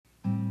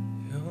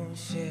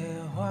些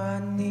话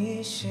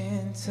你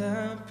选择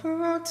不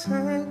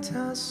对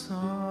他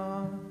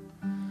说，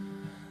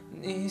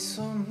你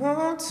说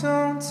某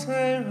种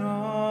脆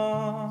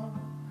弱，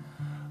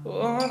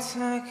我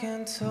才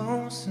感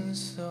同身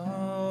受。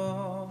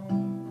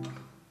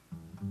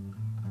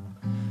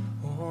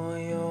我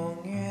永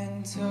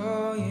远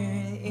都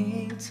愿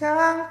意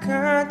当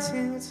个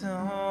听众，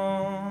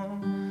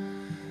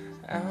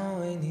安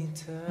慰你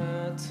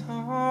的痛，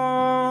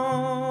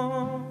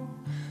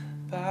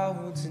保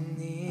护着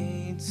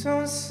你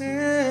从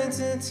始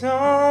至终。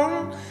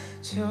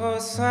就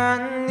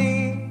算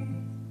你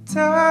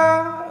的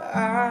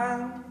爱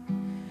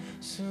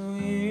属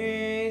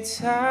于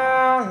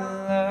他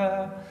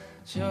了，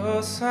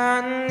就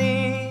算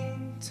你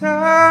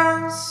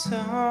的手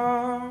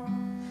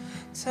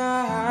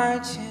他还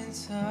牵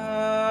着，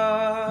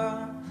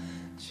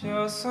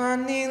就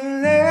算你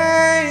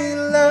累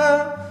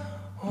了，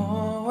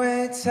我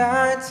会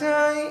在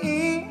这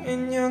一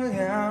人有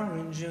两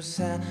人就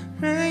三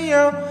人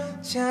有，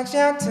假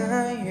假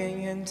的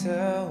远远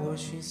的，或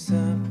许舍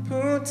不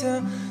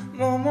得，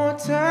默默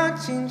的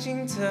静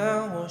静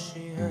的，或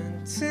许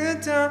很值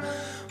得，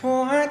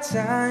我还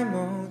在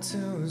某处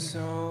守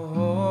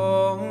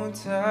候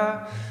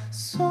着，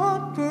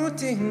说不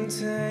定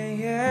这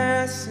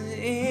也是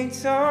一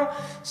种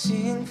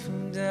幸福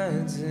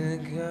的资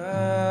格。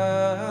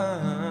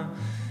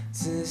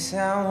至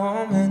少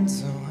我们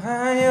总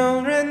还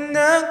有人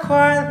能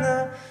快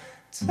乐，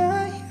这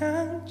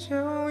样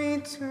就已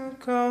足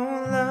够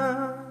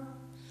了。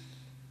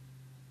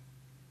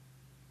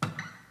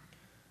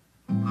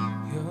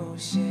有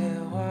些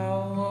话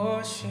我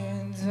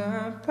选择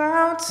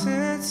保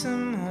持沉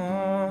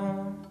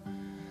默，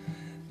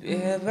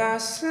别把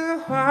实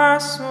话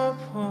说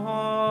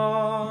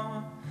破，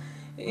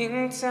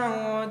隐藏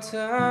我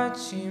的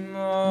寂寞。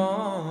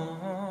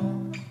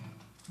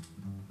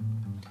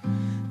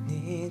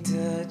你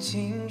的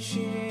情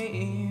绪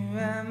依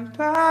然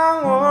把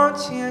我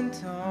牵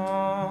动，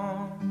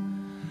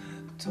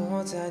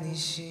躲在你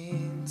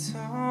心中，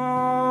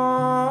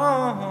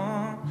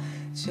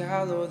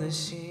角落的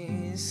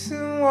心事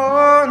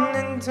我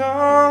能懂。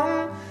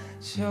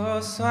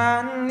就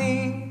算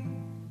你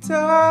的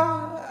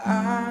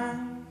爱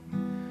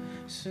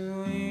属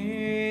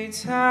于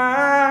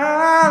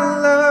他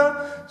了，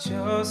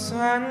就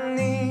算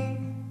你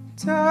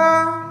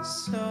的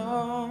手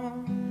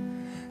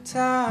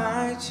他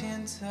还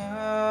牵着，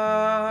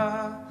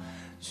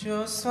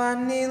就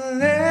算你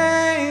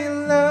累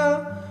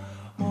了，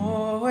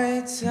我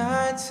会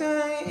在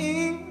这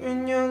一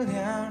人有两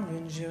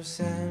人就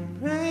三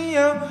人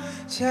有，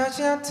悄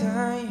悄的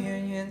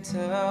远远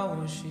的，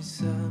或许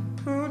舍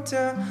不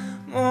得，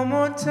默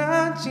默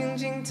的静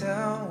静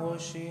的，或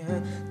许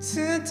很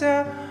值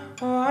得，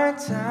我还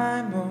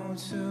在某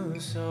处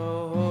守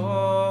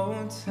候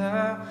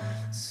着，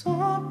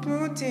说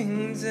不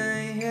定这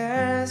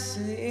也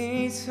是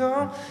一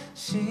种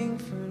幸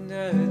福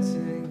的资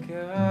格。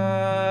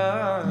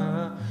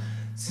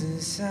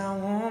至少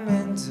我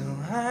们总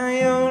还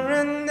有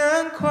人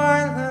能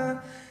快乐，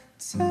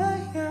这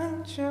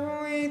样就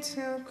已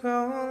足够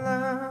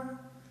了。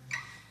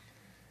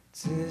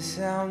至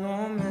少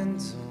我们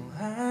总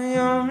还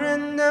有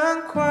人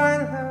能快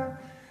乐，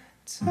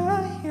这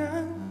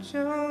样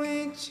就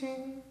已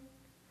经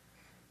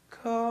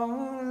够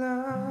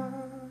了。